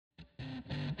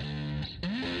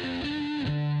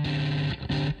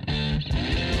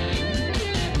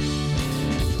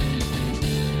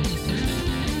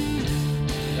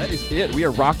it. We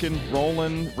are rocking,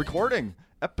 rolling, recording.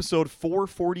 Episode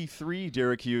 443,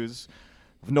 Derek Hughes,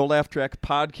 of No Laugh Track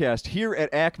Podcast here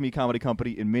at Acme Comedy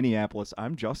Company in Minneapolis.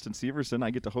 I'm Justin Severson.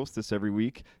 I get to host this every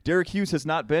week. Derek Hughes has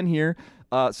not been here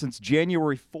since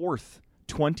January 4th,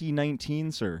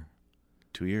 2019, sir.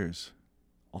 2 years.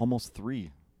 Almost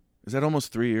 3. Is that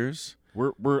almost 3 years?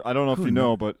 We're I don't know if you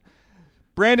know, but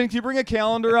Brandon, can you bring a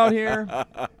calendar out here?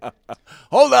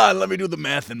 Hold on, let me do the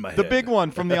math in my head. The big one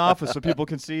from the office so people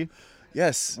can see.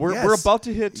 Yes. We're about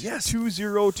to hit Yes.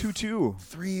 2022.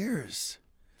 3 years.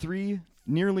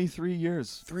 Nearly 3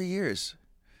 years. 3 years.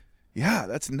 Yeah,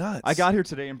 that's nuts. I got here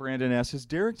today and Brandon asked, has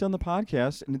Derek done the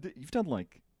podcast? And you've done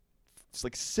it's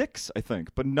like 6, I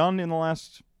think, but none in the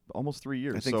last almost 3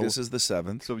 years. I think this is the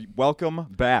 7th. So welcome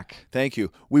back. Thank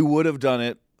you. We would have done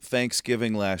it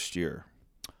Thanksgiving last year.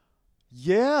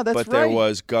 Yeah, that's right. But there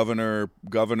was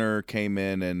governor came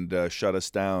in and shut us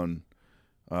down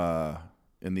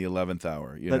in the 11th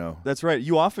hour, you know. That's right.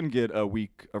 You often get a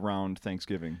week around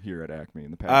Thanksgiving here at Acme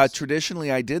in the past. Traditionally,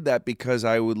 I did that because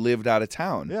I lived out of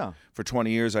town. Yeah. For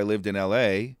 20 years, I lived in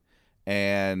L.A.,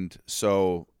 and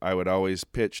so I would always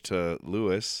pitch to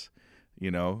Lewis,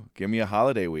 you know, give me a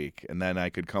holiday week, and then I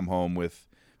could come home with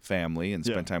family and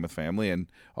spend time with family and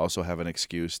also have an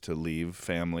excuse to leave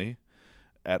family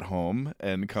at home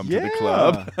and come to the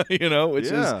club, you know, which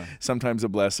is sometimes a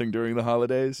blessing during the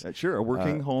holidays. Sure, a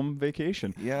working home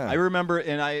vacation. Yeah. I remember,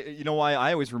 and you know why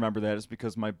I always remember that is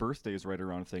because my birthday is right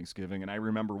around Thanksgiving, and I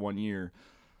remember one year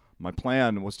my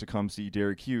plan was to come see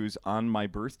Derek Hughes on my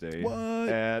birthday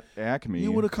at Acme.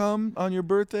 You would have come on your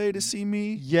birthday to see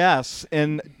me? Yes,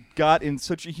 and got in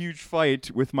such a huge fight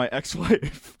with my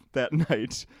ex-wife that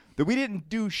night that we didn't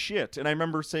do shit, and I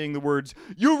remember saying the words,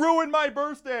 "You ruined my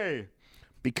birthday!"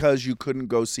 Because you couldn't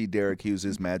go see Derek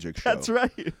Hughes' magic show. That's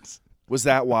right. Was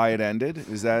that why it ended?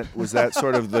 Was that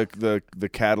sort of the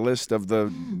catalyst of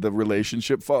the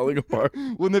relationship falling apart?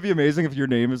 Wouldn't that be amazing if your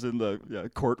name is in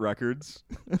the court records?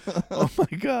 Oh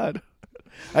my God.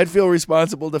 I'd feel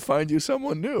responsible to find you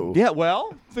someone new. Yeah,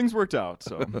 well, things worked out.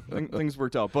 So things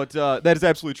worked out. But that is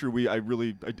absolutely true.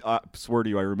 I swear to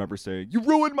you, I remember saying, "You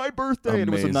ruined my birthday." Amazing. And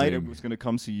it was a night I was going to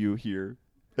come see you here.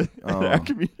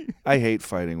 Acme. I hate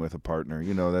fighting with a partner.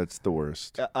 You know, that's the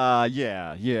worst.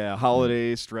 Yeah.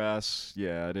 Holiday stress.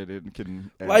 Yeah, it can.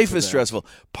 Life is stressful.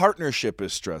 Partnership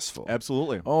is stressful.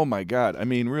 Absolutely. Oh my God. I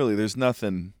mean, really, there's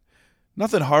nothing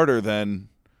harder than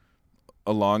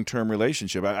a long-term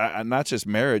relationship. I not just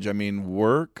marriage. I mean,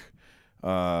 work.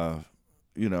 You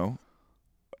know,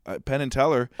 Penn and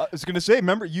Teller. I was going to say,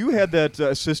 remember, you had that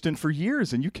assistant for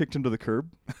years, and you kicked him to the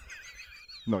curb.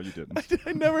 No, you didn't.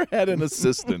 I never had an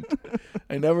assistant.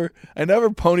 I never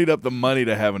ponied up the money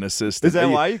to have an assistant. Is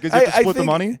that why? Because you have to split the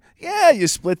money? Yeah, you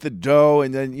split the dough,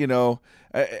 and then, you know,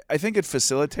 I think it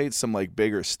facilitates some, like,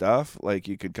 bigger stuff. Like,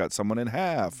 you could cut someone in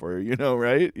half, or, you know,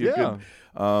 right? You could,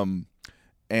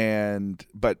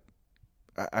 but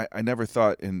I never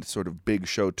thought in sort of big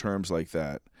show terms like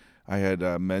that. I had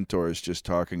mentors just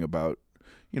talking about,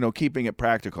 you know, keeping it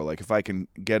practical. Like, if I can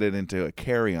get it into a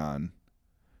carry-on.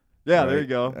 Yeah, right? There you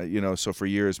go. You know, so for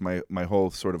years, my whole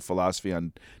sort of philosophy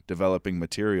on developing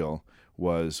material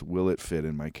was, will it fit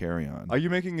in my carry-on? Are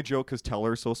you making a joke because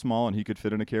Teller's so small and he could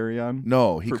fit in a carry-on?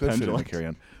 No, he could fit in a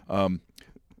carry-on.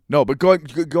 No, but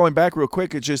going back real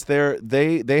quick, it's just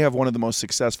they have one of the most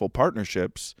successful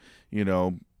partnerships, you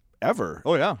know, ever.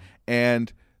 Oh, yeah.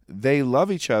 And they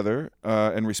love each other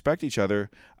and respect each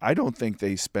other. I don't think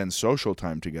they spend social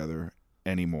time together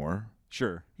anymore.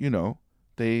 Sure. You know,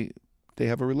 they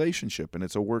have a relationship, and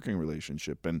it's a working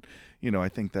relationship. And, you know, I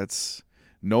think that's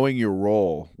knowing your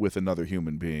role with another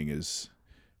human being is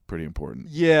pretty important.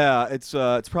 Yeah, it's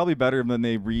probably better when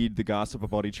they read the gossip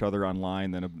about each other online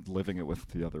than living it with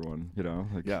the other one, you know?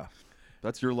 Like, yeah.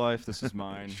 That's your life. This is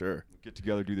mine. Sure. Get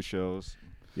together, do the shows.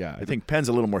 Yeah, I think Penn's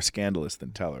a little more scandalous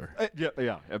than Teller.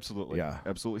 Yeah, absolutely. Yeah.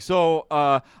 Absolutely. So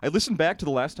I listened back to the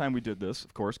last time we did this,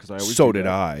 of course, because I always So do did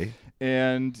that. I.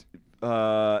 And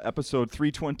episode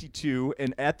 322,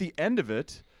 and at the end of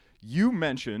it, you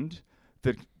mentioned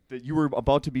that you were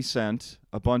about to be sent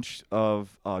a bunch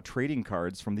of trading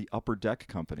cards from the Upper Deck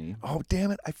Company. Oh, damn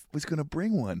it. I was going to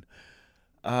bring one.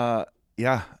 Yeah.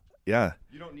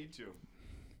 You don't need to.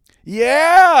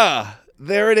 Yeah.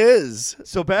 There it is.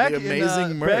 So back the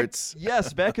amazing Mertz.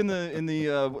 Back in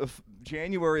the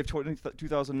January of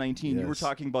 2019, you were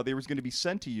talking about they was going to be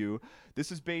sent to you.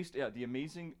 This is based, the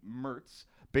amazing Mertz,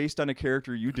 based on a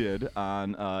character you did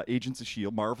on Agents of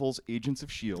S.H.I.E.L.D., Marvel's Agents of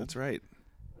S.H.I.E.L.D. That's right.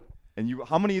 And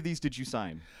how many of these did you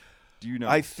sign? Do you know?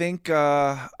 I think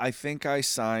I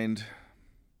signed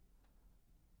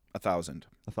 1,000.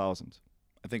 1,000.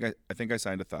 I think I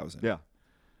signed 1,000. Yeah.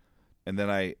 and then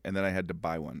I had to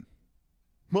buy one.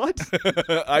 What?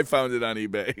 I found it on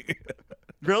eBay.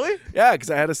 Really? Yeah, because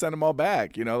I had to send them all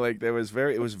back. Like it was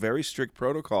very strict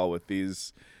protocol with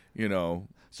these,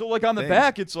 So like on the things.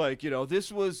 back, it's like,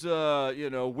 this was,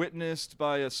 witnessed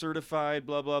by a certified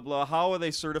blah, blah, blah. How are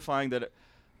they certifying that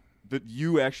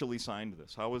you actually signed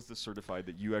this? How is this certified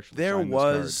that you actually There signed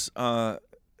was this card?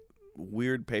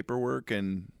 weird paperwork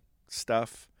and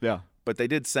stuff. Yeah. But they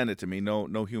did send it to me.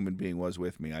 No human being was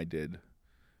with me. I did.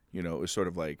 It was sort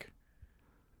of like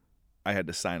I had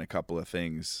to sign a couple of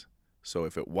things. So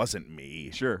if it wasn't me,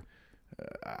 Sure.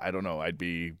 I don't know, I'd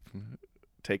be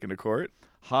taken to court.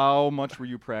 How much were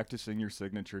you practicing your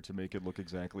signature to make it look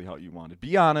exactly how you wanted?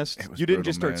 Be honest. It was You didn't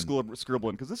brutal, just start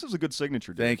scribbling, because this is a good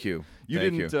signature. Dude. Thank you. You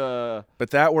Thank didn't. you.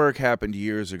 But that work happened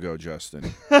years ago,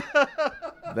 Justin.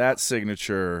 That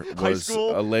signature was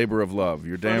school? a labor of love.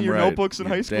 You're Front of damn your right. notebooks in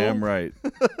You're high school? Damn right.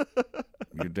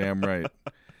 You're damn right.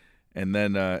 And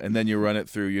then you run it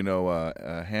through,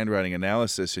 handwriting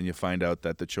analysis, and you find out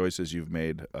that the choices you've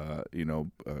made,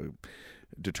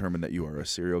 determine that you are a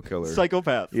serial killer.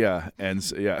 Psychopath. Yeah, and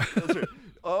yeah. That's right.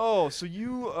 Oh, so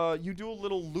you do a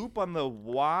little loop on the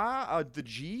Y, the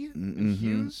G,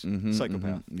 Hughes?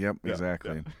 Psychopath. Yep, Yeah,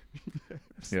 exactly.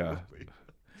 Yeah. Absolutely.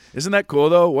 Isn't that cool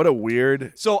though? What a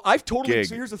weird. So I've totally. Gig.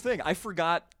 So here's the thing. I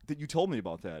forgot that you told me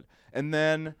about that, and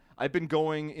then I've been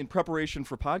going in preparation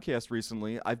for podcast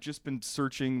recently. I've just been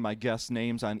searching my guest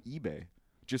names on eBay,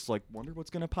 just like wonder what's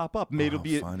gonna pop up.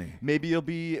 Maybe funny. Maybe it'll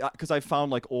be because I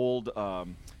found like old,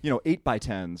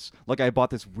 8x10s. Like I bought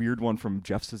this weird one from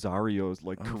Jeff Cesario's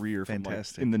career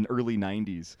fantastic. from in the early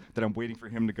 '90s that I'm waiting for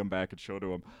him to come back and show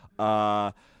to him.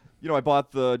 I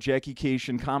bought the Jackie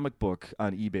Cation comic book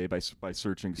on eBay by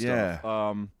searching stuff.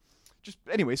 Yeah. Just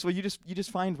anyway, so you just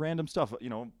find random stuff,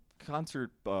 concert,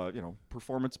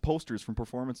 performance posters from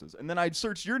performances, and then I'd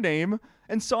search your name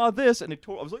and saw this, and I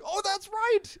was like, oh, that's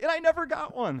right, and I never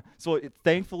got one. So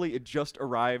thankfully it just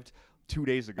arrived 2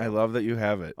 days ago. I love that you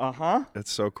have it.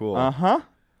 It's so cool.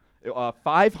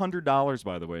 $500,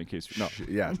 by the way, in case no.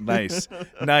 Yeah, nice.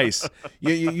 Nice.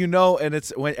 And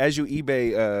it's as you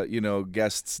eBay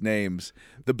guests' names,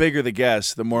 the bigger the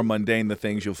guest, the more mundane the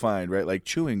things you'll find, right? Like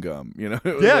chewing gum, Yeah.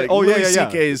 Like Louis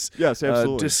CK's Yes,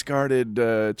 absolutely.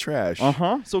 Discarded trash.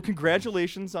 So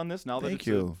congratulations on this. Now that Thank it's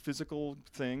you. a physical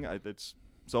thing, it's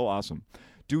so awesome.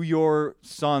 Do your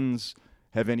sons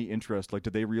have any interest? Like,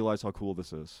 did they realize how cool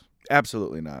this is?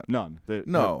 Absolutely not. None.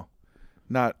 No.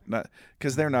 Not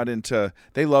because they're not into.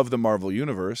 They love the Marvel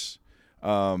universe,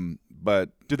 but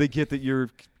do they get that you're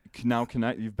now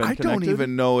connected? You've been I connected? don't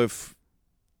even know if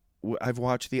I've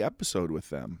watched the episode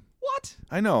with them. What?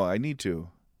 I know. I need to.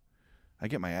 I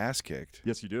get my ass kicked.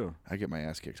 Yes, you do. I get my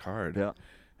ass kicked hard. Yeah.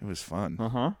 It was fun.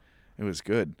 It It was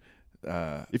good.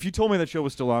 If you told me that show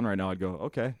was still on right now, I'd go,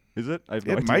 okay. Is it? I have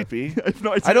no It idea. might be. I have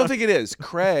no idea. I don't think it is.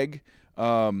 Craig,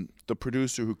 the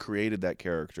producer who created that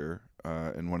character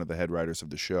and one of the head writers of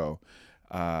the show,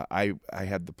 I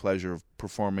had the pleasure of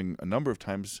performing a number of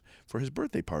times for his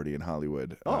birthday party in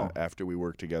Hollywood after we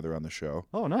worked together on the show.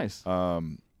 Oh, nice.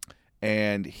 And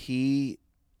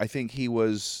I think he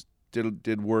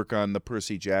did work on the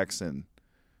Percy Jackson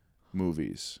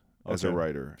movies as a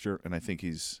writer. Sure. And I think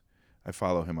I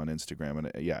follow him on Instagram,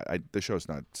 and the show's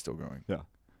not still going. Yeah.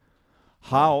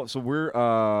 So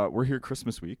we're here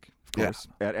Christmas week, of course,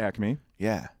 at Acme.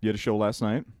 Yeah. You had a show last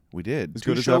night. We did. As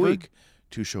good as ever?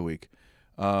 2-show week.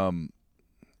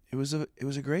 It was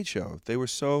a great show.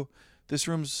 This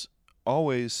room's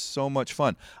always so much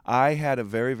fun. I had a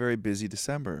very, very busy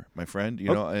December, my friend,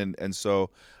 and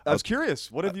so I was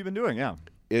curious. What have you been doing? Yeah.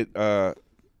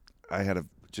 I had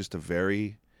just a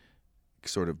very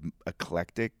sort of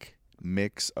eclectic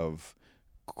mix of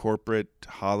corporate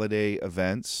holiday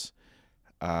events.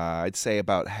 I'd say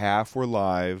about half were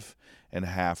live and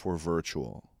half were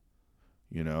virtual,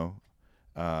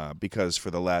 because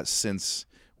since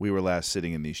we were last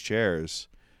sitting in these chairs,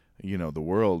 the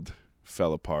world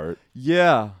fell apart.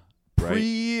 Yeah.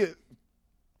 Right?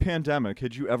 Pre-pandemic,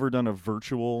 had you ever done a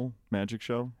virtual magic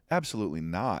show? Absolutely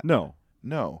not. No.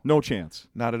 No chance.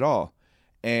 Not at all.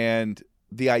 And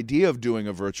the idea of doing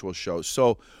a virtual show.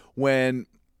 So when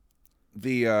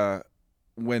the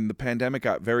pandemic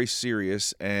got very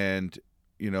serious and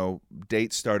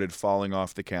dates started falling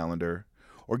off the calendar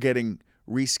or getting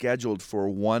rescheduled for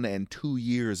 1 and 2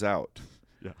 years out.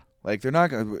 Yeah. Like they're not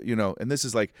going to, and this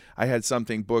is like I had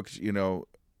something booked, in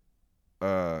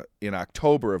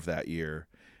October of that year,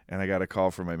 and I got a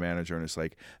call from my manager and it's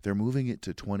like they're moving it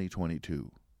to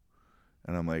 2022.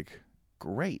 And I'm like,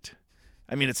 "Great."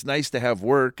 I mean, it's nice to have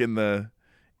work in the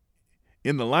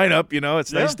lineup,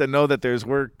 It's nice to know that there's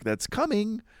work that's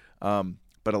coming.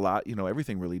 but a lot,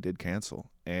 everything really did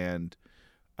cancel. And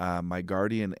my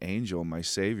guardian angel, my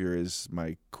savior, is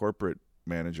my corporate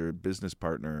manager, business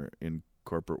partner in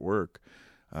corporate work,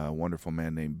 a wonderful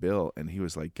man named Bill. And he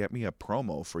was like, get me a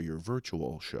promo for your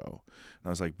virtual show. And I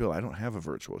was like, Bill, I don't have a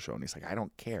virtual show. And he's like, I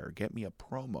don't care. Get me a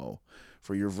promo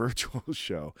for your virtual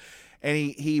show. And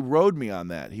he rode me on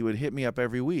that. He would hit me up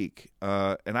every week.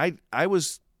 And I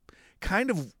was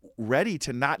kind of ready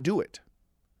to not do it.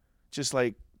 Just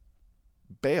like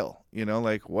bail,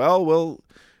 like, well,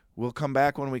 we'll come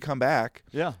back when we come back.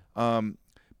 Yeah.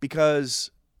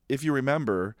 Because if you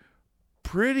remember,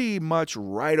 pretty much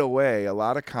right away, a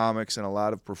lot of comics and a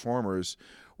lot of performers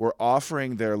were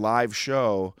offering their live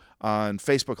show on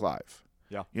Facebook Live.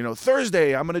 Yeah.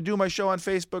 Thursday, I'm going to do my show on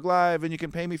Facebook Live, and you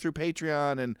can pay me through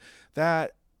Patreon. And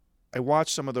that, I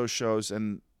watched some of those shows,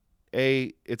 and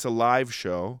it's a live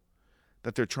show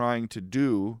that they're trying to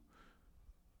do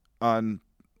on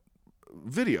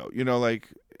video.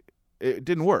 Like, it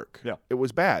didn't work. Yeah. It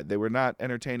was bad. They were not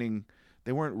entertaining.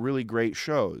 They weren't really great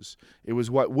shows. It was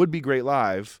what would be great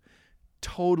live,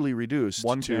 totally reduced.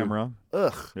 One to, camera.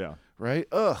 Ugh. Yeah. Right?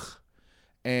 Ugh.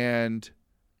 And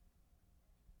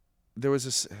there was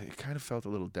this, it kind of felt a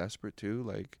little desperate too,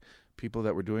 like people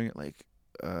that were doing it, like,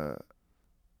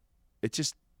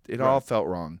 it all felt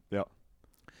wrong. Yeah.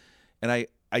 And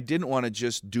I didn't want to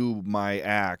just do my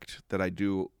act that I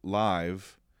do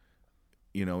live,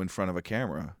 in front of a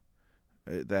camera.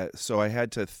 So I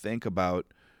had to think about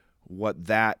what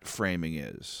that framing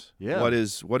is. Yeah. What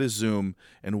is Zoom,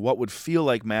 and what would feel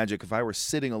like magic if I were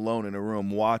sitting alone in a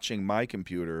room watching my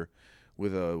computer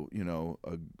with a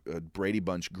Brady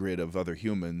Bunch grid of other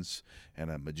humans and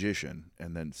a magician.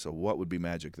 And then, so what would be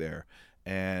magic there?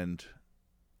 And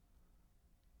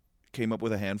came up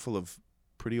with a handful of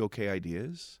pretty okay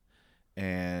ideas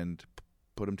and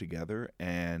put them together,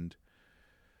 and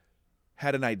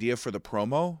had an idea for the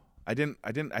promo. I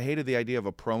hated the idea of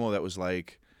a promo that was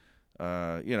like,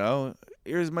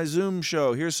 here's my Zoom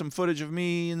show. Here's some footage of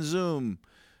me in Zoom.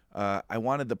 I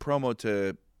wanted the promo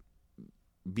to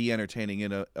be entertaining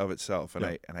in of itself, and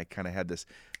I kind of had this.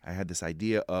 I had this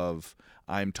idea of,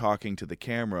 I'm talking to the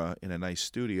camera in a nice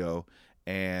studio,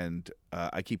 and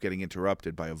I keep getting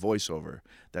interrupted by a voiceover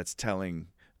that's telling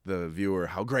the viewer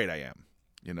how great I am.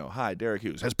 Hi, Derek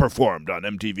Hughes has performed on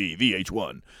MTV,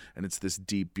 VH1, and it's this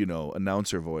deep,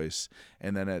 announcer voice,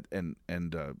 and then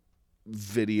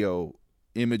video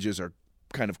images are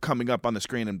kind of coming up on the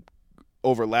screen and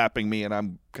overlapping me, and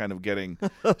I'm kind of getting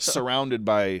surrounded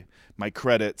by my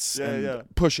credits and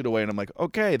push it away, and I'm like,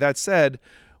 okay, that said,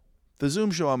 the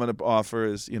Zoom show I'm going to offer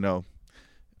is, and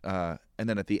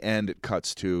then at the end it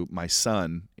cuts to my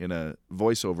son in a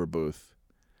voiceover booth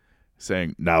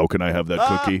saying, now can I have that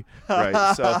cookie?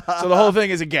 Right. So the whole thing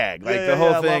is a gag. Like the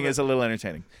whole thing is a little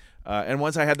entertaining. And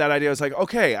once I had that idea, I was like,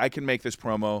 okay, I can make this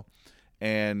promo,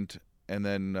 and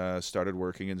then started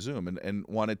working in Zoom, and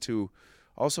wanted to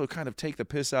also kind of take the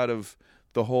piss out of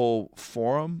the whole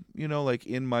forum. Like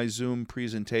in my Zoom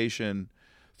presentation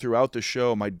throughout the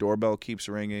show, my doorbell keeps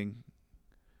ringing,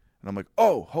 and I'm like,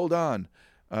 oh, hold on.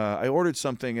 I ordered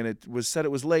something, and it was said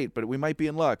it was late, but we might be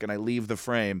in luck. And I leave the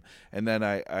frame, and then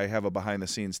I have a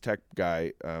behind-the-scenes tech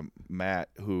guy, Matt,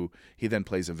 who he then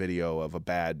plays a video of a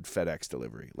bad FedEx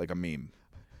delivery, like a meme,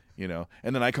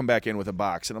 And then I come back in with a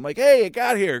box, and I'm like, hey, it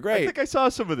got here, great. I think I saw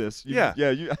some of this. Yeah.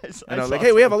 And I was like,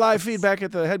 hey, we have a live feed back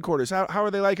at the headquarters. How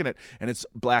are they liking it? And it's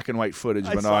black and white footage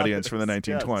of an audience from the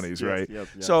 1920s, right? Yes.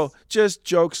 So just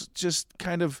jokes, just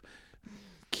kind of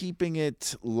keeping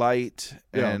it light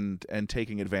and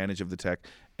taking advantage of the tech,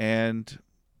 and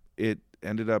it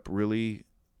ended up really,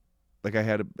 like, I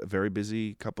had a very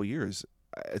busy couple years.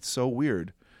 It's so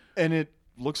weird, and it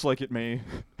looks like it may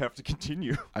have to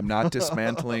continue. I'm not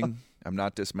dismantling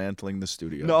the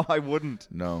studio. No, I wouldn't.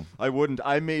 No, I wouldn't.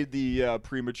 I made the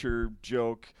premature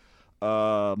joke,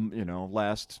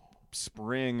 last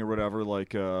spring or whatever.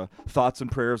 Like, thoughts and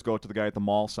prayers go out to the guy at the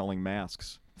mall selling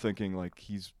masks, thinking like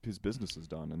his business is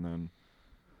done, and then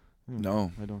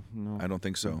no, I don't know. I don't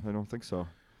think so. I don't think so.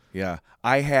 Yeah,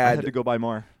 I had to go buy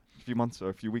more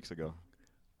a few weeks ago.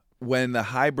 When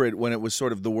it was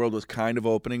sort of, the world was kind of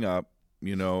opening up,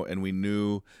 and we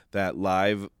knew that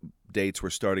live dates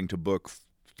were starting to book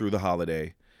through the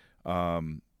holiday.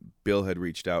 Bill had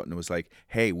reached out and was like,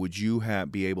 hey, would you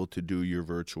be able to do your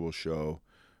virtual show,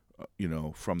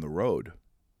 from the road?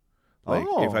 Like,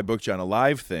 if I booked you on a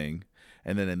live thing,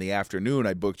 and then in the afternoon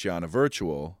I booked you on a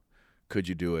virtual, could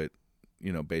you do it,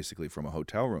 basically from a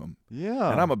hotel room?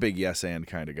 Yeah. And I'm a big yes and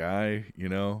kind of guy,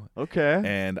 Okay.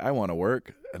 And I want to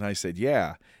work. And I said,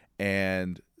 yeah.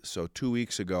 And so 2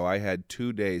 weeks ago, I had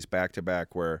 2 days back to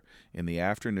back where in the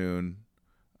afternoon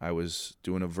I was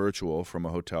doing a virtual from a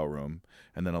hotel room,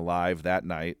 and then a live that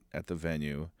night at the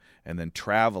venue, and then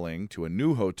traveling to a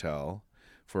new hotel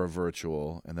for a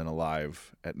virtual, and then a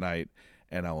live at night,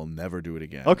 and I will never do it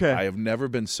again. Okay. I have never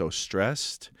been so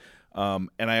stressed, and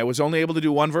I was only able to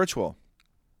do one virtual.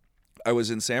 I was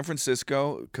in San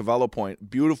Francisco, Cavallo Point,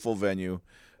 beautiful venue.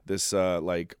 This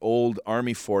like old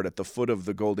army fort at the foot of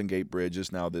the Golden Gate Bridge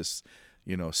is now this,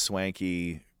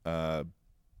 swanky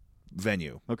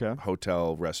venue. Okay.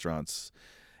 Hotel, restaurants.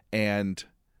 And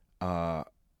I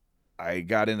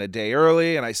got in a day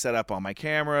early, and I set up all my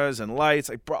cameras and lights.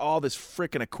 I brought all this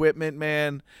freaking equipment,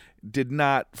 man. Did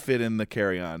not fit in the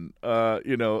carry-on.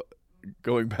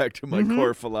 Going back to my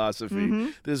core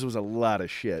philosophy, this was a lot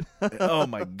of shit. Oh,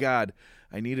 my God.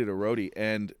 I needed a roadie.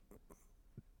 And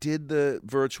did the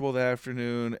virtual that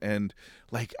afternoon, and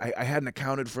like I hadn't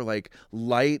accounted for like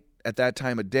light at that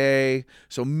time of day.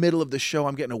 So middle of the show,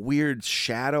 I'm getting a weird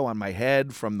shadow on my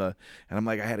head and I'm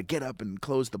like, I had to get up and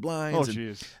close the blinds. Oh,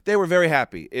 jeez. They were very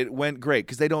happy. It went great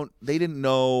because they didn't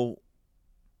know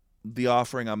the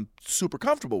offering I'm super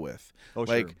comfortable with. Oh,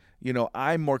 like, sure.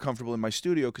 I'm more comfortable in my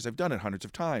studio because I've done it hundreds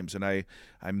of times, and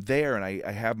I'm there, and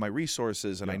I have my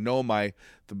resources, and I know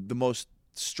the most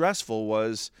stressful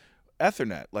was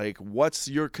Ethernet. Like, what's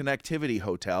your connectivity,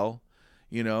 hotel?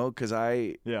 Because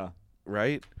right?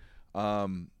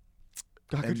 God,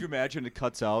 could you imagine it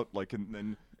cuts out like and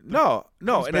then No,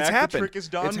 and it's happened. The trick is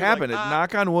done. It's happened. Like,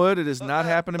 Knock on wood, it has not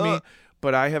happened to me.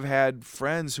 But I have had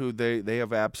friends who they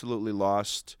have absolutely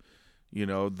lost,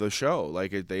 the show.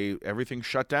 Like everything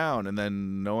shut down, and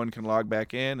then no one can log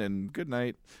back in. And good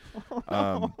night.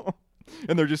 And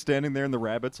they're just standing there, and the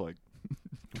rabbit's like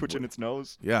twitching its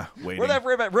nose. Yeah, waiting.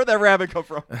 Where'd that rabbit come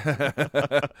from?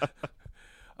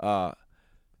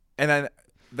 And then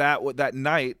that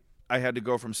night, I had to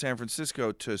go from San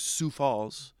Francisco to Sioux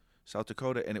Falls, South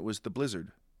Dakota, and it was the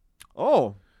blizzard.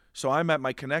 Oh. So I'm at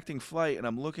my connecting flight, and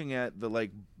I'm looking at the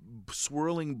like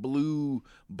swirling blue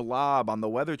blob on the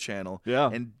Weather Channel. Yeah.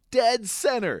 And dead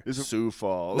center is Sioux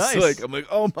Falls. Nice. I'm like,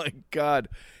 oh my God.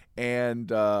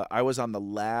 And I was on the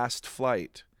last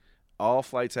flight. All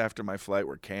flights after my flight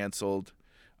were canceled.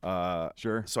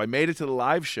 Sure. So I made it to the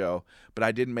live show, but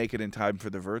I didn't make it in time for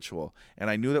the virtual. And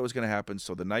I knew that was going to happen.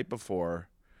 So the night before,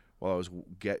 while I was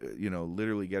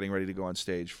literally getting ready to go on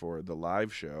stage for the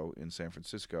live show in San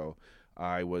Francisco,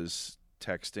 I was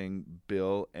texting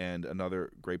Bill and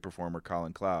another great performer,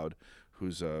 Colin Cloud,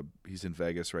 he's in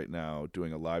Vegas right now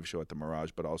doing a live show at the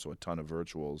Mirage, but also a ton of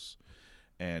virtuals.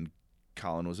 And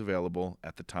Colin was available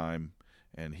at the time,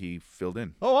 and he filled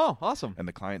in. Oh, wow. Awesome. And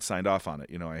the client signed off on it.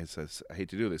 I says, I hate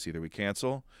to do this. Either we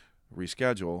cancel,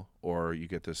 reschedule, or you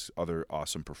get this other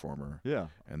awesome performer. Yeah.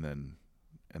 And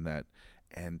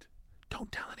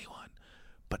don't tell anyone,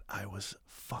 but I was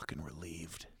fucking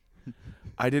relieved.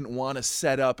 I didn't want to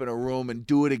set up in a room and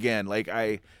do it again. Like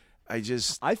I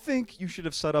think you should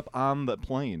have set up on the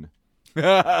plane.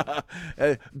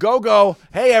 Go.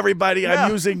 Hey, everybody. Yeah.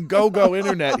 I'm using Go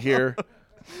internet here.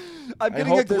 I'm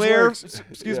getting a glare.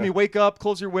 Excuse me. Wake up.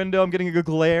 Close your window. I'm getting a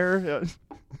glare.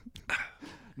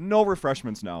 No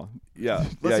refreshments now. Yeah.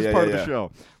 This is part of the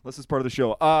show. This is part of the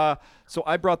show. So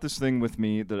I brought this thing with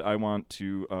me that I want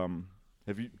to.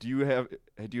 Do you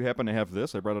happen to have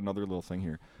this? I brought another little thing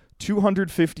here.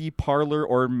 250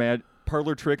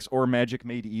 parlor tricks or magic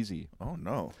made easy. Oh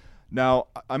no. Now,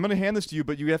 I'm going to hand this to you,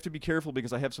 but you have to be careful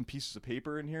because I have some pieces of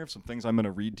paper in here, some things I'm going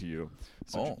to read to you.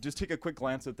 So just take a quick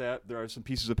glance at that. There are some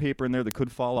pieces of paper in there that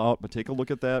could fall out, but take a look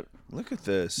at that. Look at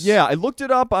this. Yeah, I looked it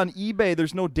up on eBay.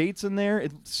 There's no dates in there.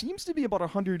 It seems to be about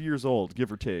 100 years old,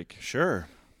 give or take. Sure.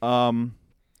 I'm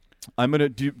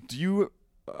going to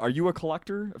are you a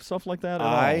collector of stuff like that at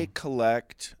all? I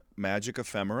collect magic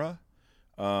ephemera.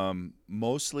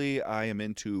 Mostly I am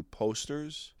into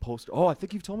posters. Oh, I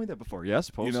think you've told me that before. Yes,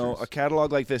 posters. A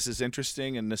catalog like this is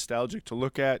interesting and nostalgic to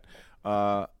look at.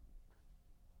 I'm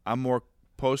more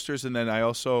posters, and then I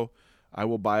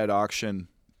will buy at auction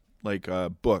like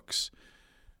books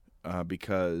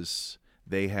because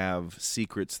they have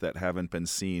secrets that haven't been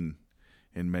seen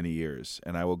in many years,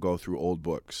 and I will go through old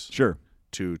books. Sure.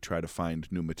 To try to find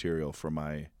new material for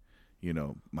my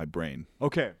my brain.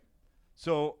 Okay.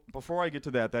 So before I get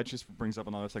to that just brings up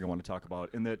another thing I want to talk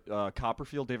about. In that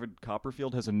David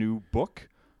Copperfield has a new book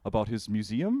about his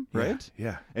museum, right?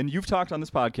 Yeah. And you've talked on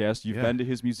this podcast. You've been to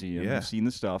his museum. Yeah. You've seen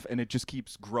the stuff, and it just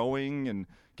keeps growing and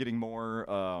getting more.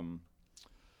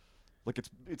 Like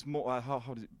it's more. How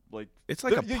does it like? It's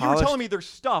like you were telling me there's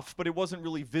stuff, but it wasn't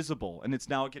really visible, and it's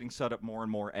now getting set up more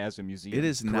and more as a museum. It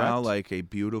is correct? now like a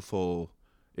beautiful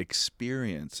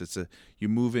experience. You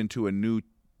move into a new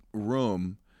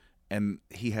room, and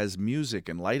he has music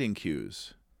and lighting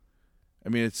cues. I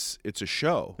mean, it's a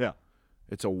show. Yeah.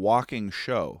 It's a walking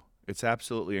show. It's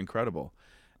absolutely incredible.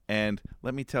 And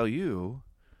let me tell you,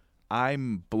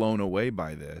 I'm blown away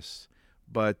by this.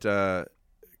 But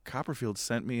Copperfield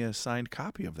sent me a signed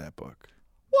copy of that book.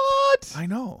 What? I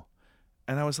know.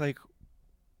 And I was like,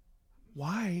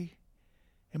 why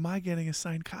am I getting a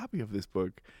signed copy of this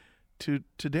book to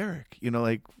Derek? You know,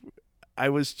 like, I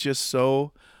was just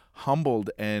so humbled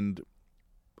and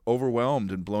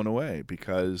overwhelmed and blown away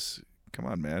because, come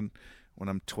on, man, when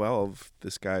I'm 12,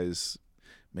 this guy's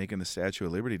making the Statue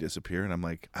of Liberty disappear, and I'm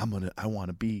like, I want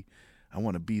to be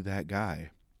that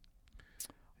guy.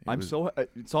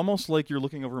 It's almost like you're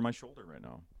looking over my shoulder right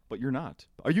now, but you're not.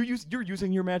 You're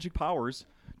using your magic powers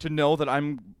to know that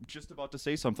I'm just about to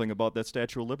say something about that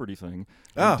Statue of Liberty thing,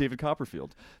 David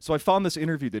Copperfield. So I found this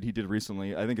interview that he did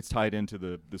recently. I think it's tied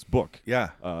into this book. Yeah.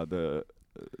 The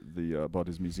about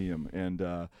his museum,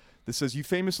 and this says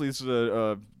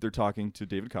they're talking to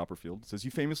David Copperfield. It says,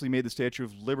 you famously made the Statue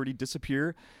of Liberty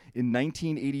disappear in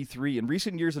 1983. In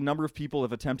recent years, a number of people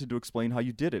have attempted to explain how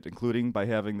you did it, including by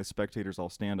having the spectators all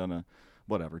stand on a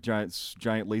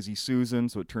giant lazy Susan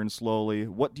so it turns slowly.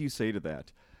 What do you say to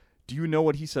that? Do you know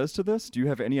what he says to this? Do you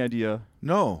have any idea?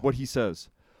 No. What he says?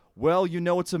 Well,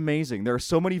 it's amazing. There are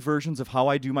so many versions of how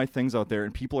I do my things out there,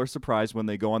 and people are surprised when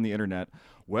they go on the internet.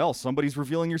 Well, somebody's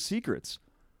revealing your secrets.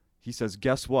 He says,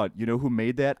 guess what? You know who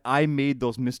made that? I made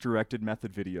those misdirected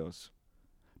method videos.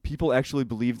 People actually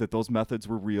believe that those methods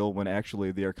were real when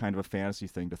actually they are kind of a fantasy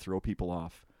thing to throw people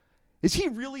off. Is he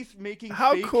really making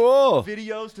fake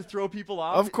videos to throw people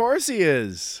off? Of course he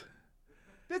is.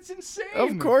 That's insane.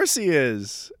 Of course he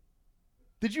is.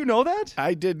 Did you know that?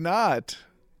 I did not.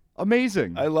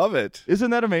 Amazing. I love it.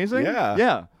 Isn't that amazing? Yeah.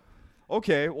 Yeah.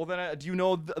 Okay, well then do you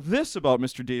know this about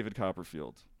Mr. David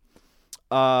Copperfield?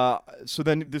 So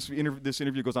then this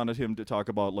interview goes on to him to talk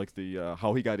about like the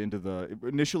how he got into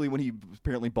initially when he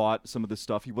apparently bought some of this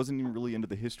stuff, he wasn't even really into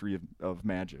the history of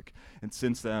magic, and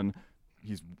since then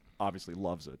he's obviously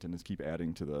loves it and is keep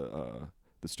adding to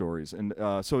the stories. And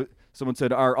so someone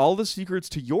said, are all the secrets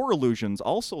to your illusions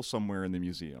also somewhere in the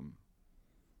museum?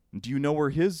 Do you know where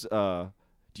he's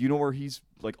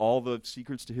like all the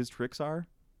secrets to his tricks are?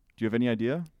 Do you have any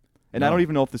idea? And No. I don't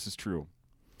even know if this is true.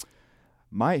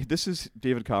 This is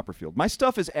David Copperfield. My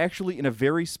stuff is actually in a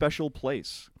very special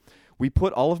place. We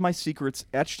put all of my secrets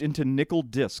etched into nickel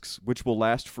discs, which will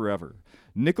last forever.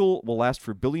 Nickel will last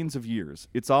for billions of years.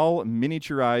 It's all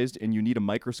miniaturized, and you need a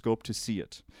microscope to see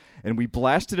it. And we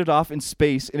blasted it off in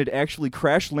space, and it actually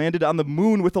crash-landed on the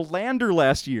moon with a lander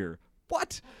last year.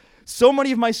 What? So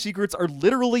many of my secrets are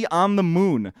literally on the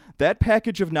moon. That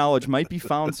package of knowledge might be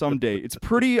found someday. It's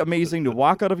pretty amazing to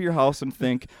walk out of your house and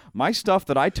think, my stuff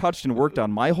that I touched and worked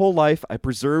on my whole life, I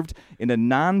preserved in a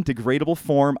non-degradable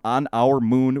form on our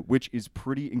moon, which is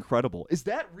pretty incredible. Is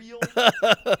that real?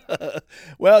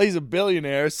 Well, he's a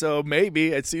billionaire, so maybe.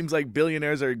 It seems like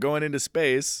billionaires are going into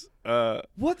space.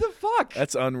 What the fuck?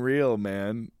 That's unreal,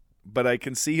 man. But I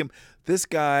can see him. This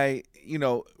guy,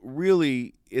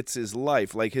 really, it's his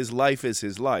life. Like, his life is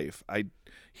his life.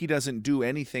 He doesn't do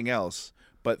anything else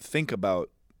but think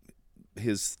about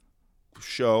his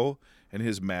show and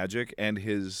his magic and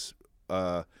his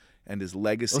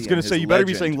legacy. I was going to say, you better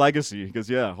be saying legacy, because,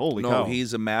 holy cow. No,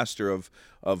 he's a master of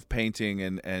painting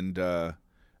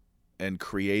and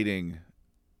creating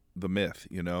the myth,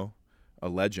 a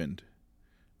legend.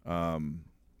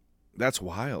 That's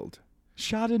wild.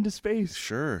 Shot into space.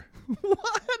 Sure.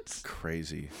 What?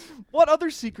 Crazy. What other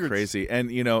secrets? Crazy.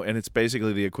 And and it's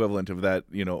basically the equivalent of that,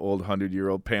 old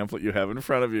 100-year-old pamphlet you have in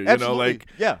front of you. Absolutely.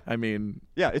 Yeah. I mean,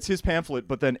 yeah, it's his pamphlet,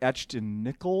 but then etched in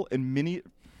nickel and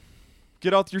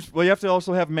Get out your. Well, you have to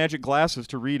also have magic glasses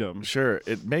to read them. Sure.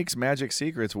 It makes magic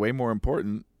secrets way more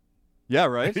important. Yeah,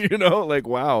 right?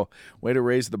 Wow. Way to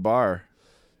raise the bar.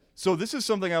 So this is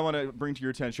something I want to bring to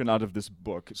your attention out of this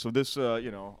book. So this, of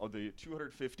the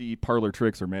 250 parlor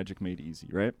tricks are magic made easy,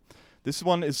 right? This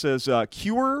one, it says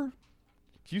cure.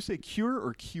 Do you say cure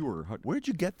or cure? Where'd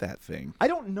you get that thing? I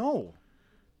don't know.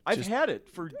 I've had it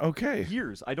for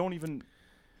years. I don't even.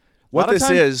 What this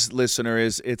is, listener,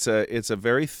 is it's a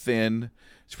very thin.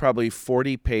 It's probably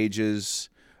 40 pages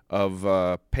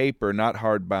of paper, not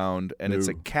hardbound, and it's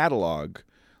a catalog,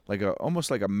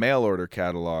 almost like a mail order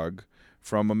catalog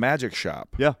from a magic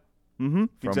shop. Yeah. Mm-hmm.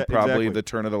 From probably the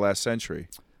turn of the last century.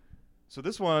 So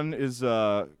this one is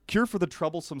Cure for the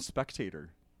Troublesome Spectator.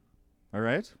 All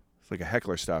right? It's like a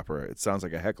heckler stopper. It sounds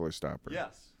like a heckler stopper.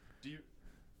 Yes. Do you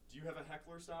have a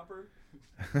heckler stopper?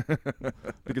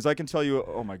 Because I can tell you,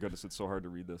 oh my goodness, it's so hard to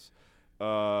read this.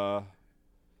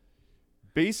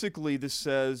 Basically, this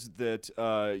says that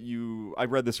I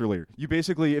read this earlier. You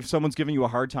basically, if someone's giving you a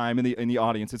hard time in the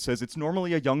audience, it says it's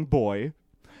normally a young boy,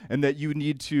 and that you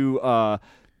need to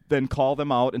then call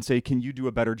them out and say, "Can you do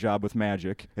a better job with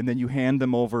magic?" And then you hand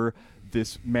them over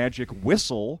this magic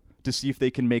whistle to see if they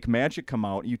can make magic come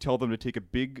out. You tell them to take a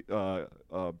big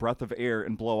breath of air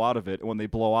and blow out of it. And when they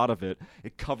blow out of it,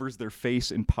 it covers their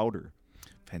face in powder.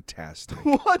 Fantastic.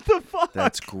 What the fuck?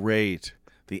 That's great.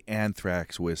 The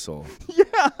anthrax whistle.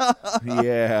 Yeah.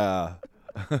 Yeah.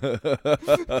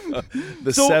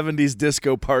 The 70s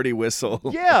disco party whistle.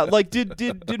 Yeah, like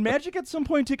did magic at some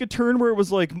point take a turn where it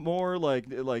was like more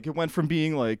like it went from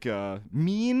being like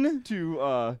mean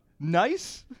to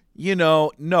nice?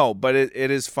 No, but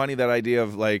it is funny, that idea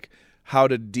of like how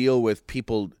to deal with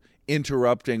people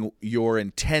interrupting your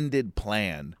intended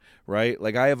plan, right?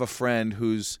 Like I have a friend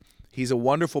he's a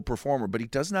wonderful performer, but he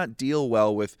does not deal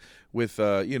well with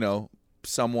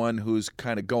someone who's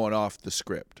kind of going off the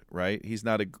script, right? He's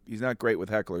not great with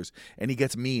hecklers, and he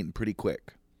gets mean pretty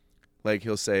quick. Like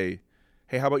he'll say,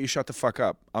 "Hey, how about you shut the fuck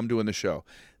up? I'm doing the show."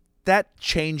 That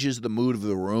changes the mood of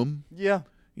the room. Yeah.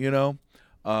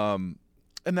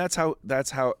 And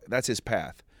that's his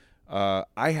path.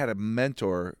 I had a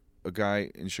mentor, a guy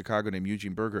in Chicago named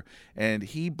Eugene Berger, and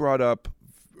he brought up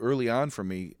early on for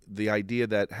me the idea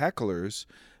that hecklers,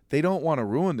 they don't want to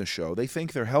ruin the show. They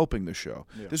think they're helping the show.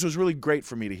 Yeah. This was really great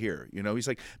for me to hear. He's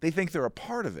like, they think they're a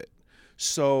part of it.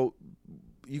 So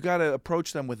you got to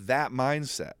approach them with that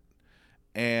mindset.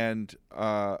 And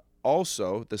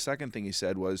also, the second thing he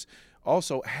said was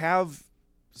also have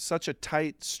such a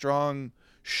tight, strong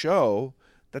show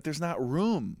that there's not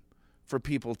room for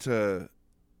people to,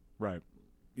 right,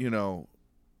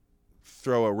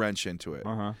 throw a wrench into it.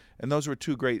 Uh-huh. And those were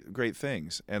two great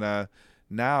things. And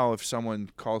now if someone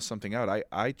calls something out,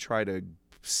 I try to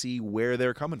see where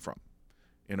they're coming from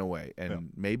in a way. And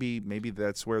maybe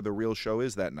that's where the real show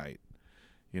is that night,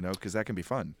 because that can be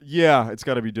fun. Yeah, it's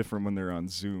got to be different when they're on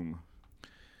Zoom.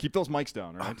 Keep those mics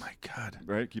down, right? Oh, my God.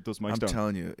 Right? Keep those mics down. I'm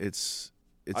telling you, it's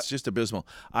just abysmal.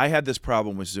 I had this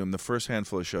problem with Zoom. The first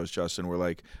handful of shows, Justin, were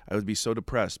like, I would be so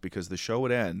depressed because the show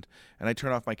would end and I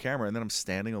turn off my camera and then I'm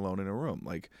standing alone in a room.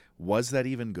 Like, was that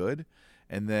even good?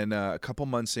 And then a couple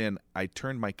months in, I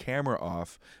turned my camera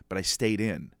off, but I stayed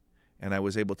in and I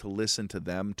was able to listen to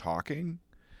them talking.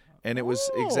 And it was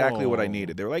exactly what I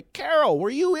needed. They were like, "Carol, were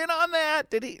you in on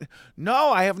that? Did he?" "No,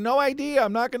 I have no idea.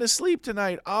 I'm not going to sleep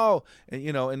tonight." "Oh," and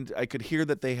and I could hear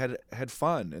that they had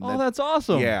fun. And that's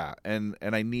awesome. Yeah, and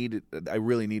I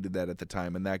really needed that at the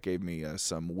time, and that gave me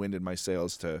some wind in my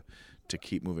sails to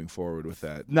keep moving forward with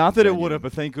that. Not that it would have,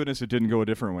 but thank goodness it didn't go a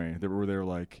different way. They were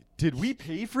like, "Did we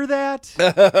pay for that?"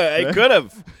 I could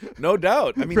have, no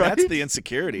doubt. I mean, right? That's the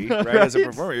insecurity, right? As a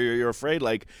performer, you're afraid,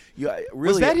 like, you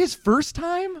really. Was that his first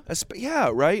time?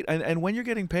 Yeah, right. And when you're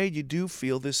getting paid, you do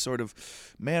feel this sort of,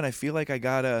 man, I feel like I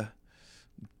gotta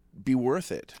be worth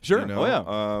it. Sure. Oh yeah.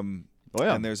 Oh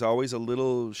yeah. And there's always a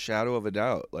little shadow of a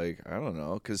doubt, like, I don't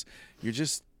know, because you're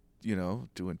just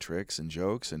doing tricks and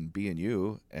jokes and being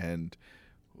you, and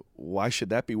why should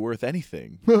that be worth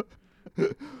anything?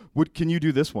 Can you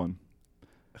do this one?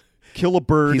 Kill a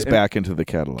bird. He's back into the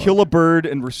catalog. Kill a bird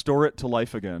and restore it to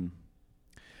life again.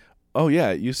 Oh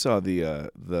yeah, you saw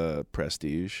the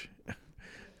Prestige.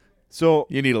 So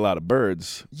you need a lot of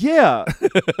birds. Yeah.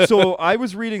 So I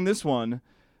was reading this one.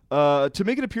 To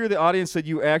make it appear the audience that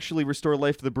you actually restore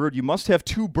life to the bird, you must have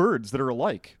two birds that are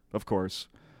alike, of course.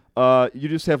 You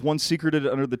just have one secreted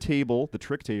under the table, the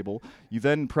trick table. You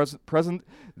then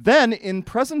then in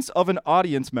presence of an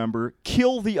audience member,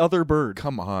 kill the other bird.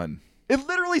 Come on. It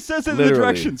literally says it in the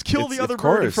directions. Kill the other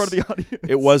bird in front of the audience.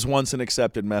 It was once an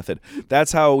accepted method.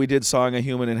 That's how we did Sawing a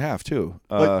Human in Half, too.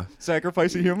 Like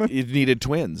sacrifice a human? You needed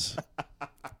twins.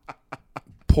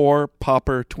 Poor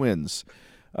pauper twins.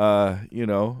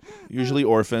 Usually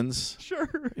orphans.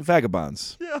 Sure.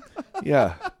 Vagabonds. Yeah.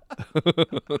 Yeah.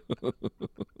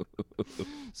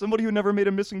 Somebody who never made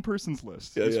a missing persons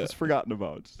list. Yeah, was forgotten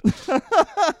about.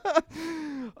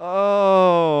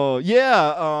 Oh,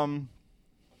 yeah.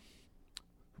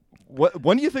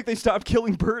 When do you think they stopped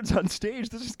killing birds on stage?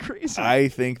 This is crazy. I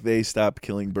think they stopped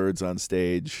killing birds on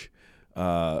stage.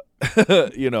 I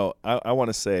want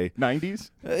to say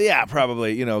 90s. Yeah,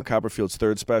 probably. Copperfield's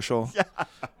third special. Yeah.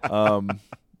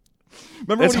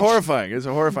 Remember it's horrifying. It's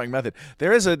a horrifying method.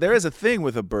 There is a thing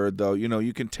with a bird, though.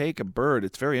 You can take a bird.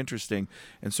 It's very interesting,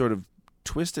 and sort of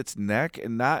twist its neck,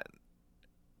 and not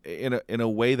in a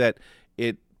way that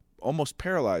it almost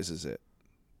paralyzes it.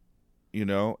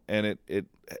 And it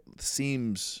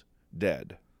seems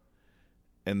dead,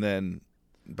 and then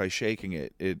by shaking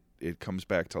it comes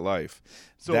back to life.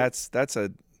 So that's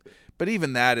But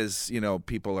even that is,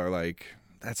 people are like,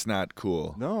 that's not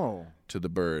cool No. to the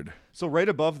bird. So right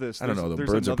above this, I don't know. The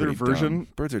there's birds are another pretty version. dumb.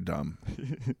 Birds are dumb.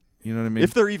 You know what I mean?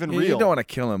 If they're even real. You don't want to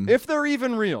kill them. If they're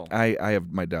even real. I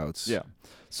have my doubts. Yeah.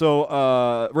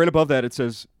 So right above that, it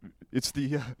says it's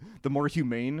the more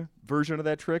humane version of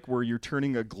that trick where you're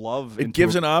turning a glove. It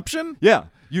gives an option? Yeah.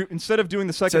 You instead of doing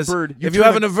the second bird, if you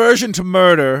have an aversion to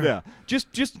murder, yeah,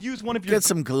 just use one of your get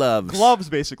some gloves. Gloves,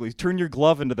 basically. Turn your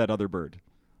glove into that other bird.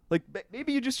 Like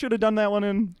maybe you just should have done that one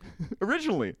in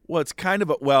originally. Well, it's kind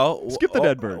of skip the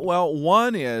dead bird. Well,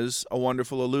 one is a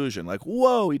wonderful illusion, like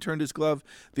whoa, he turned his glove.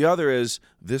 The other is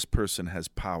this person has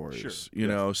powers. Sure. You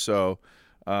know, so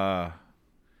yeah.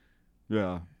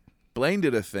 Blaine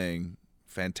did a thing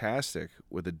fantastic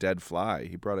with a dead fly.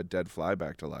 He brought a dead fly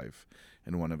back to life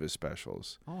in one of his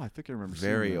specials. Oh, I think I remember.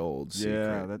 Very seeing that. old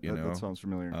secret. Yeah, that sounds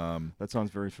familiar. That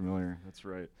sounds very familiar. That's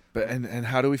right. But and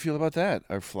how do we feel about that?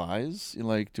 Are flies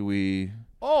like? Do we?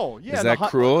 Oh yeah. Is that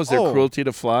cruel? Is there cruelty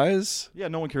to flies? Yeah,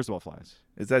 no one cares about flies.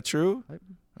 Is that true?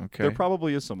 Okay. There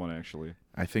probably is someone actually.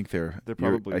 I think there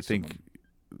probably. I think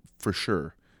for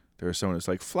sure there is someone that's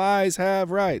like flies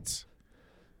have rights.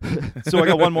 So I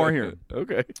got one more here.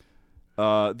 Okay.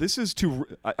 This is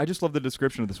I just love the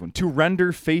description of this one. To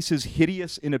render faces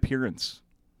hideous in appearance.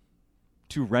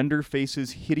 To render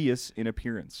faces hideous in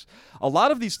appearance. A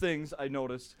lot of these things I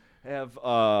noticed have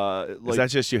is that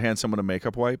just you hand someone a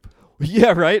makeup wipe?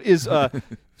 Yeah, right.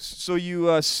 So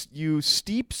you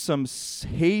steep some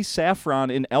hay saffron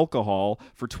in alcohol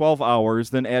for 12 hours,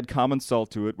 then add common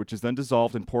salt to it, which is then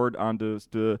dissolved and poured onto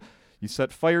the. You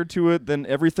set fire to it, then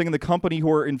everything in the company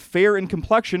who are fair in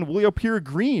complexion will appear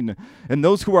green, and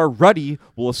those who are ruddy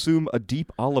will assume a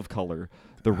deep olive color.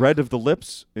 The red of the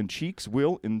lips and cheeks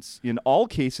will, in all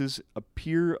cases,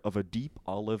 appear of a deep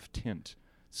olive tint.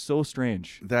 So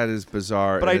strange. That is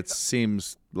bizarre, but it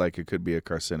seems like it could be a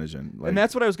carcinogen. And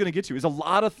that's what I was going to get to, is a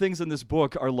lot of things in this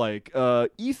book are like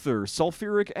ether,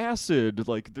 sulfuric acid,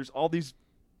 like there's all these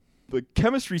the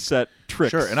chemistry set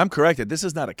tricks. Sure, and I'm corrected. This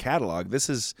is not a catalog. This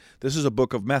is a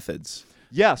book of methods.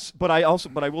 Yes, but I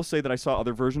will say that I saw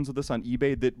other versions of this on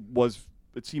eBay that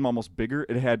it seemed almost bigger.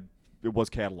 It was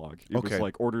catalog. It was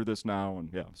like order this now and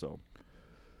so.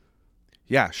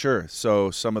 Yeah, sure.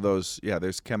 So some of those,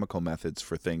 there's chemical methods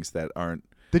for things that aren't.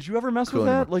 Did you ever mess with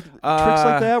that? Like tricks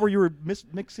like that where you were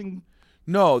mixing?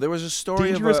 No, there was a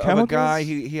story of a guy.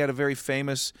 He had a very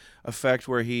famous effect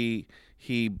where he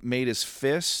made his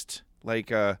fist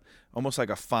like almost like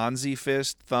a Fonzie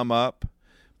fist, thumb up,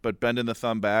 but bending the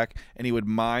thumb back, and he would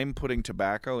mime putting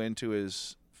tobacco into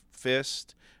his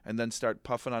fist and then start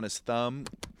puffing on his thumb,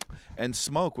 and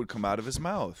smoke would come out of his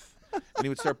mouth, and he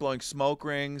would start blowing smoke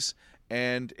rings,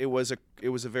 and it was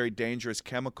a very dangerous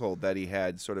chemical that he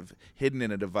had sort of hidden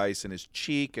in a device in his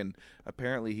cheek, and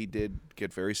apparently he did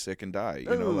get very sick and die.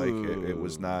 You know, like it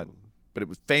was not, but it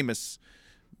was famous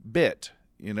bit.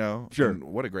 You know, sure. And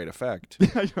what a great effect.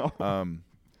 I know.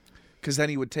 Because then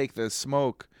he would take the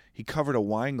smoke. He covered a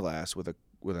wine glass with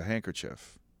a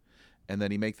handkerchief, and then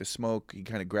he make the smoke. He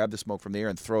kind of grab the smoke from the air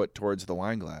and throw it towards the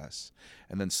wine glass,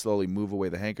 and then slowly move away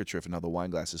the handkerchief, and now the wine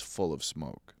glass is full of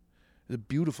smoke. It's a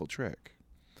beautiful trick,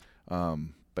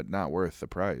 but not worth the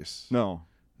price. No,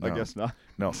 I guess not.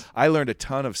 No, I learned a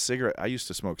ton of cigarette. I used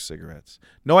to smoke cigarettes.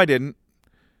 No, I didn't.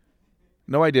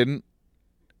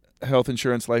 Health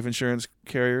insurance, life insurance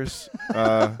carriers.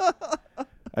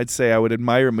 I'd say I would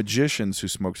admire magicians who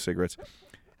smoked cigarettes.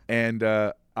 And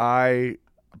I,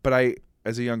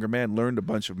 as a younger man, learned a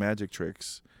bunch of magic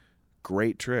tricks,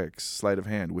 great tricks, sleight of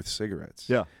hand with cigarettes.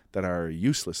 Yeah. That are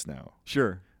useless now.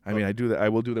 Sure. I mean, I do that. I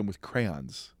will do them with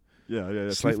crayons.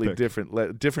 Yeah. Slightly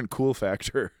different cool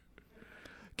factor.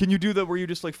 Can you do that where you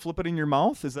just like flip it in your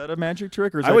mouth? Is that a magic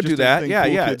trick, or is I that would just do that? a thing Yeah,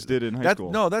 cool yeah. Kids did in high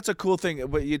school. No, that's a cool thing,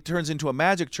 but it turns into a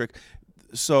magic trick.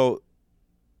 So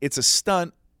it's a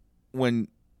stunt when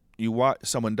you watch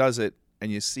someone does it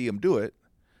and you see them do it.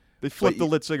 They flip the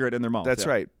lit cigarette in their mouth. That's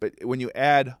right. But when you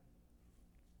add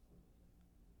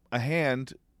a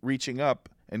hand reaching up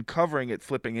and covering it,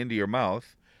 flipping into your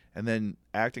mouth, and then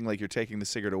acting like you're taking the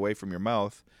cigarette away from your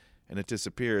mouth, and it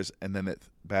disappears, and then it's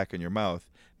back in your mouth.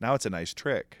 Now it's a nice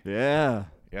trick. Yeah.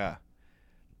 Yeah.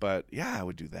 But yeah, I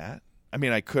would do that. I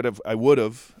mean, I would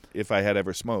have if I had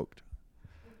ever smoked.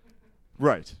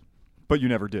 Right. But you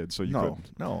never did, so you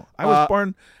couldn't. No. I was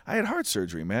born, I had heart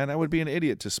surgery, man. I would be an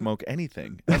idiot to smoke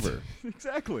anything, ever.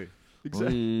 Exactly.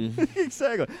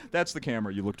 Exactly. That's the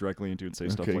camera you look directly into and say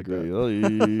stuff like that.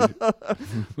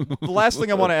 The last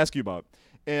thing I want to ask you about,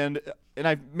 and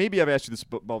I've asked you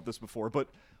about this before, but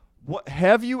what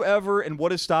have you ever, and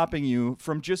what is stopping you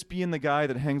from just being the guy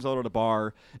that hangs out at a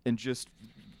bar and just,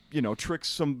 tricks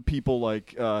some people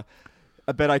like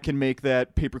I bet I can make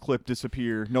that paperclip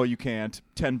disappear. No, you can't.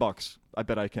 $10. I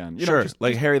bet I can. You sure, know, just,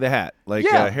 like Harry the Hat, like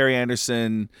Harry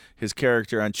Anderson, his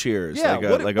character on Cheers,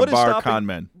 like a bar con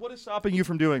man. What is stopping you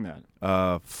from doing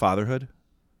that? Fatherhood.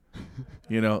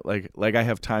 You know, like I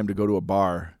have time to go to a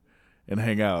bar and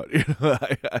hang out. You know,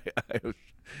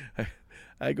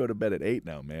 I go to bed at 8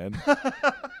 now, man.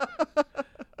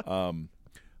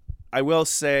 I will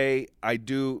say I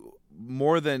do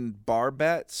more than bar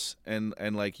bets and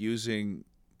like using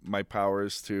my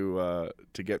powers to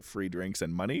get free drinks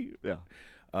and money. Yeah.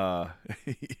 I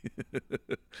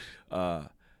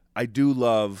do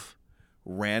love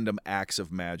random acts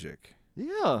of magic.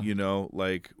 Yeah. You know,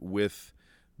 like with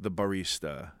the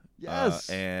barista. Yes.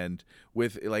 And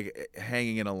with like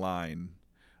hanging in a line.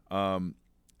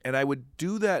 And I would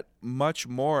do that much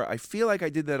more. I feel like I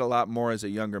did that a lot more as a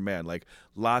younger man. Like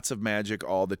lots of magic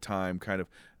all the time, kind of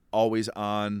always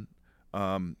on.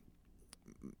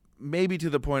 Maybe to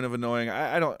the point of annoying.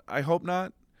 I hope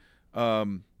not.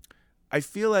 I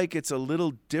feel like it's a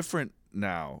little different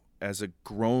now as a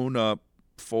grown-up,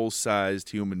 full-sized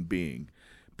human being,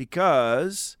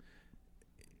 because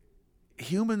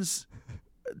humans,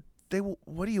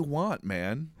 what do you want,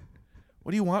 man?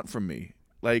 What do you want from me?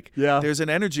 Like, there's an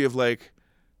energy of like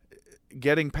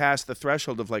getting past the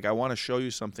threshold of like, I want to show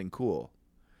you something cool.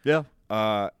 Yeah.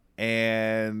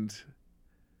 And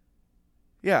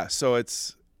yeah, so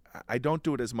I don't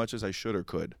do it as much as I should or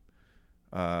could.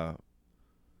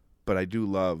 But I do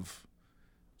love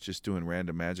just doing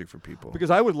random magic for people. Because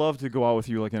I would love to go out with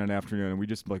you like in an afternoon and we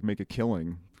just like make a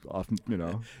killing off, you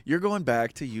know. You're going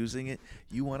back to using it.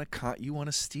 You want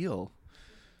to steal.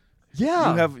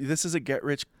 Yeah. This is a get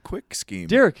rich quick scheme.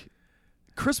 Derek,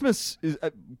 Christmas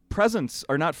presents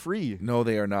are not free. No,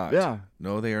 they are not. Yeah.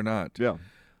 No, they are not. Yeah.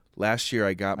 Last year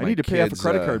I got my I need to kids, pay off a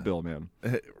credit card bill, man.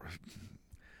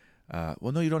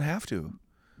 Well, no, you don't have to.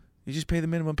 You just pay the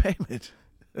minimum payment.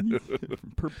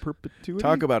 Perpetuity?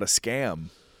 Talk about a scam.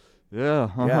 Yeah.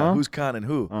 Uh-huh. Yeah, who's conning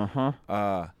who?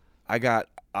 Uh-huh. I got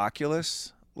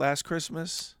Oculus last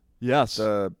Christmas. Yes.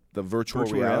 The virtual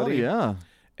reality. Yeah.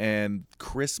 And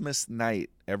Christmas night,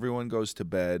 everyone goes to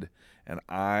bed, and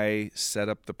I set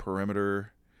up the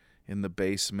perimeter in the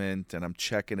basement, and I'm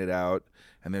checking it out.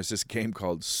 And there's this game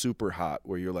called Super Hot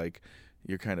where you're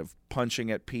kind of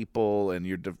punching at people, and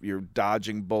you're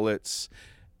dodging bullets,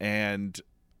 and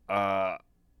I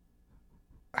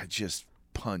just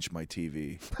punch my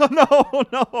TV.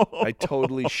 No. I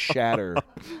totally shatter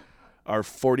our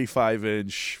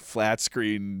 45-inch flat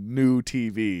screen new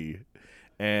TV,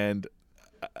 and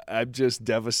I'm just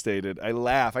devastated. I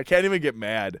laugh. I can't even get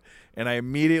mad, and I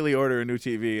immediately order a new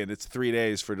TV, and it's 3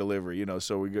 days for delivery. You know,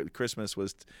 so Christmas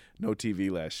was no TV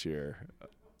last year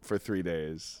for 3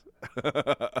 days.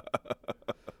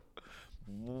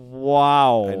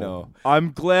 Wow. I know.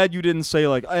 I'm glad you didn't say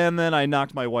like, and then I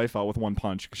knocked my wife out with one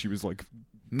punch because she was like,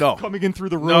 coming in through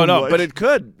the room. No, like, but it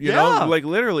could. You know, like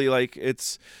literally, like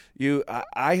it's you.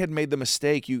 I had made the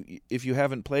mistake. If you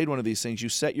haven't played one of these things, you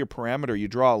set your parameter. You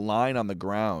draw a line on the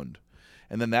ground,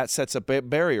 and then that sets up a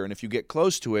barrier. And if you get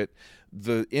close to it,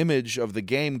 the image of the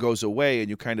game goes away, and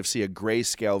you kind of see a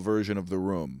grayscale version of the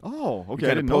room. Oh, okay. You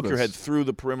kind of poke your head through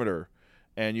the perimeter,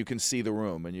 and you can see the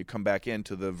room, and you come back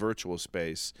into the virtual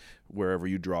space wherever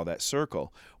you draw that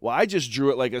circle. Well, I just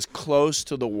drew it like as close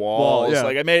to the walls.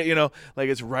 Like I made it, like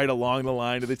it's right along the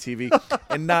line of the TV.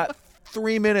 And not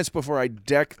 3 minutes before I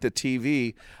decked the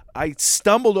TV, I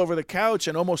stumbled over the couch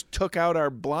and almost took out our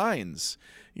blinds,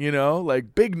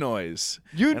 like big noise.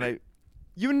 You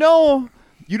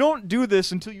don't do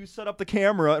this until you set up the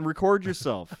camera and record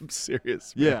yourself. I'm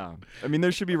serious. Man. Yeah. I mean,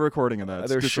 there should be a recording of that.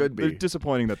 There should be. It's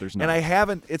disappointing that there's not.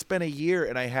 And it's been a year,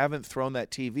 and I haven't thrown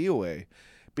that TV away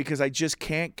because I just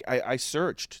can't. I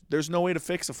searched. There's no way to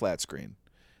fix a flat screen.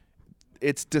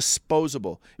 It's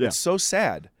disposable. Yeah. It's so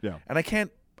sad. Yeah. And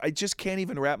I just can't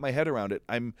even wrap my head around it.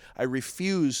 I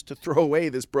refuse to throw away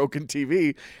this broken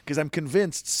TV because I'm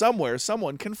convinced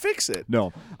someone can fix it.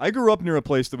 No. I grew up near a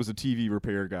place that was a TV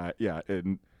repair guy. Yeah,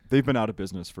 and they've been out of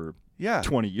business for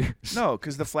 20 years. No,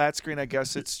 because the flat screen, I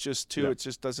guess it's just too. It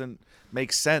just doesn't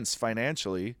make sense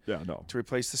financially. Yeah, no. To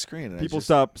replace the screen. And people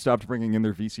stopped bringing in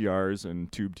their VCRs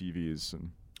and tube TVs,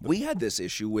 and we had this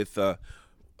issue with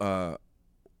one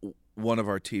of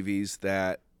our TVs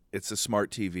that it's a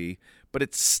smart TV, but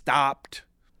it stopped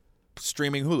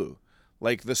streaming Hulu.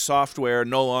 Like the software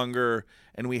no longer,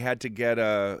 and we had to get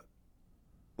an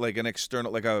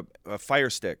external, like a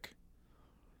Fire Stick.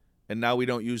 And now we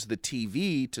don't use the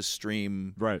TV to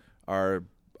stream our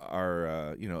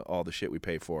all the shit we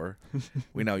pay for.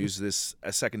 We now use this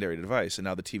as secondary device, and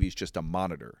now the TV is just a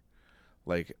monitor.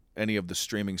 Like any of the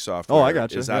streaming software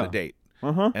is out of date.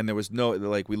 And there was no,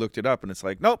 like, we looked it up, and it's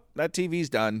like, nope, that TV's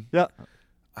done. Yeah.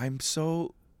 I'm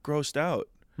so grossed out.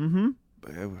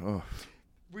 Oh.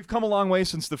 We've come a long way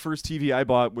since the first TV I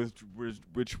bought,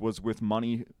 which was with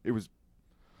money. It was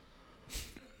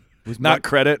not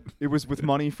credit. It was with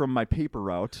money from my paper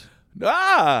route.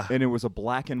 And it was a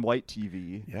black and white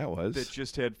TV. Yeah, it was. That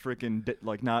just had freaking,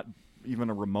 like, not even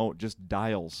a remote, just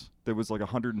dials. There was like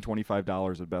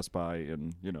 $125 at Best Buy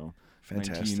in,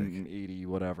 Fantastic. 1980,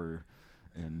 whatever.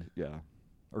 And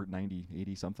or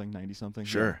 90 something.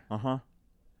 Sure. Yeah.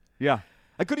 Yeah.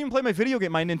 I couldn't even play my video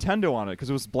game, my Nintendo on it, because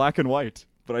it was black and white.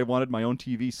 But I wanted my own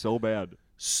TV so bad.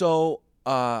 So,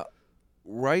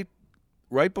 right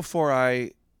before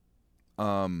I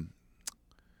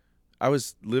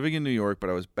was living in New York, but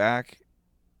I was back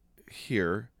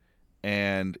here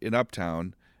and in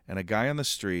Uptown, and a guy on the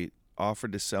street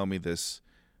offered to sell me this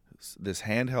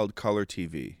handheld color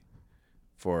TV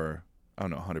for, I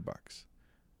don't know, $100.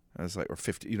 I was like, or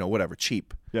 50, whatever,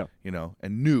 cheap. Yeah.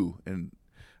 And new, and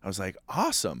I was like,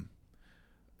 awesome.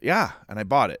 Yeah, and I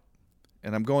bought it.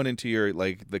 And I'm going into your,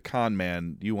 like, the con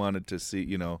man. You wanted to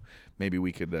see, maybe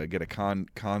we could get a con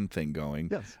thing going.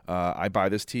 Yes. I buy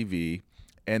this TV,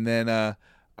 and then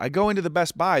I go into the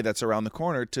Best Buy that's around the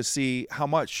corner to see how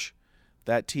much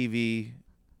that TV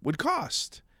would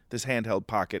cost, this handheld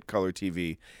pocket color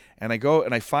TV. And I go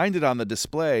and I find it on the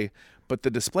display, but the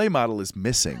display model is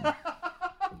missing.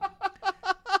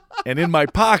 And in my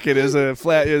pocket is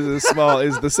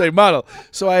the same model.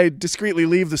 So I discreetly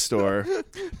leave the store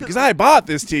because I bought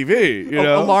this TV.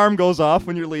 Alarm goes off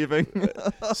when you're leaving.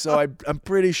 So I'm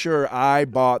pretty sure I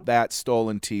bought that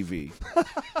stolen TV.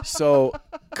 So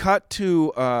cut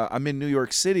to I'm in New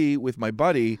York City with my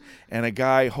buddy, and a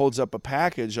guy holds up a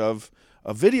package of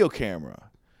a video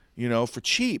camera, for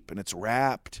cheap, and it's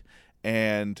wrapped.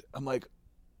 And I'm like,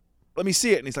 let me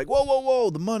see it. And he's like, whoa,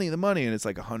 the money. And it's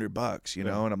like $100,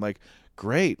 and I'm like,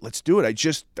 great, let's do it. I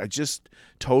just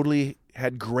totally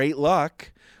had great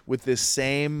luck with this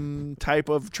same type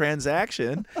of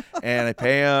transaction. And I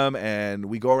pay him, and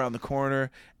we go around the corner,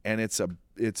 and it's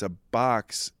a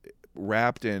box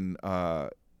wrapped in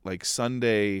like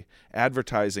Sunday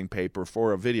advertising paper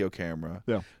for a video camera,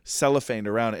 cellophaned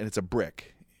around it, and it's a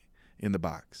brick in the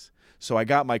box. So I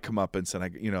got my comeuppance, and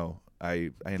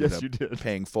I ended up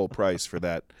paying full price for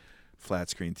that flat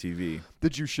screen TV.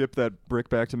 Did you ship that brick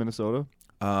back to Minnesota?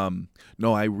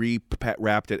 No, I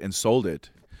wrapped it and sold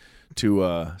it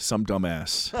to some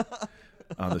dumbass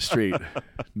on the street.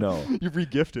 No. You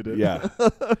regifted it. Yeah.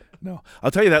 No. I'll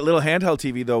tell you, that little handheld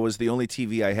TV, though, was the only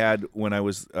TV I had when I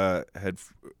was had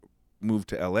moved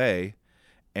to L.A.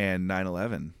 and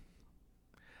 9/11.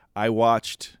 I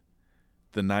watched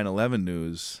the 9/11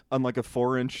 news on like a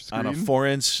 4-inch screen? On a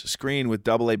 4-inch screen with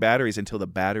AA batteries until the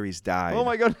batteries died. Oh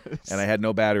my goodness. And I had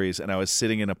no batteries, and I was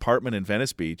sitting in an apartment in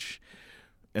Venice Beach,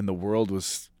 and the world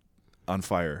was on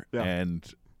fire. Yeah. And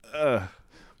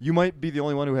you might be the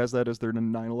only one who has that as their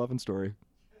 9/11 story.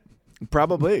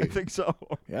 Probably. I think so.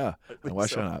 Yeah. I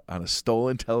watched it on a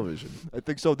stolen television. I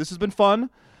think so. This has been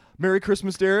fun. Merry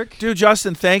Christmas, Derek. Dude,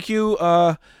 Justin, thank you.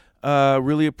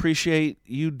 Really appreciate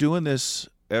you doing this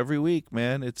every week,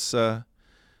 man. It's a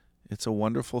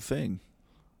wonderful thing.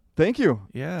 Thank you.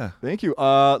 Yeah. Thank you.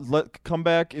 Come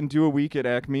back and do a week at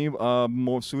Acme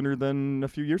more sooner than a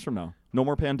few years from now. No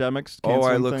more pandemics.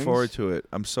 I look forward to it.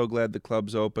 I'm so glad the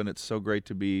club's open. It's so great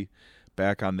to be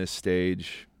back on this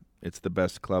stage. It's the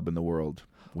best club in the world.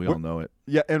 We all know it.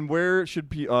 Yeah, and where should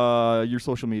be your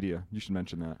social media? You should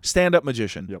mention that. Stand Up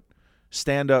Magician. Yep.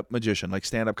 Stand Up Magician, like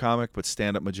stand up comic, but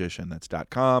Stand Up Magician. That's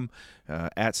 .com.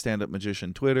 At Stand Up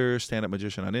Magician Twitter, Stand Up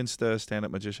Magician on Insta, Stand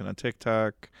Up Magician on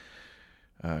TikTok,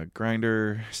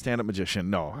 Grindr, Stand Up Magician.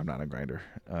 No, I'm not on Grindr.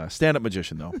 Stand Up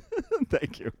Magician though.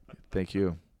 Thank you. Thank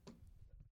you.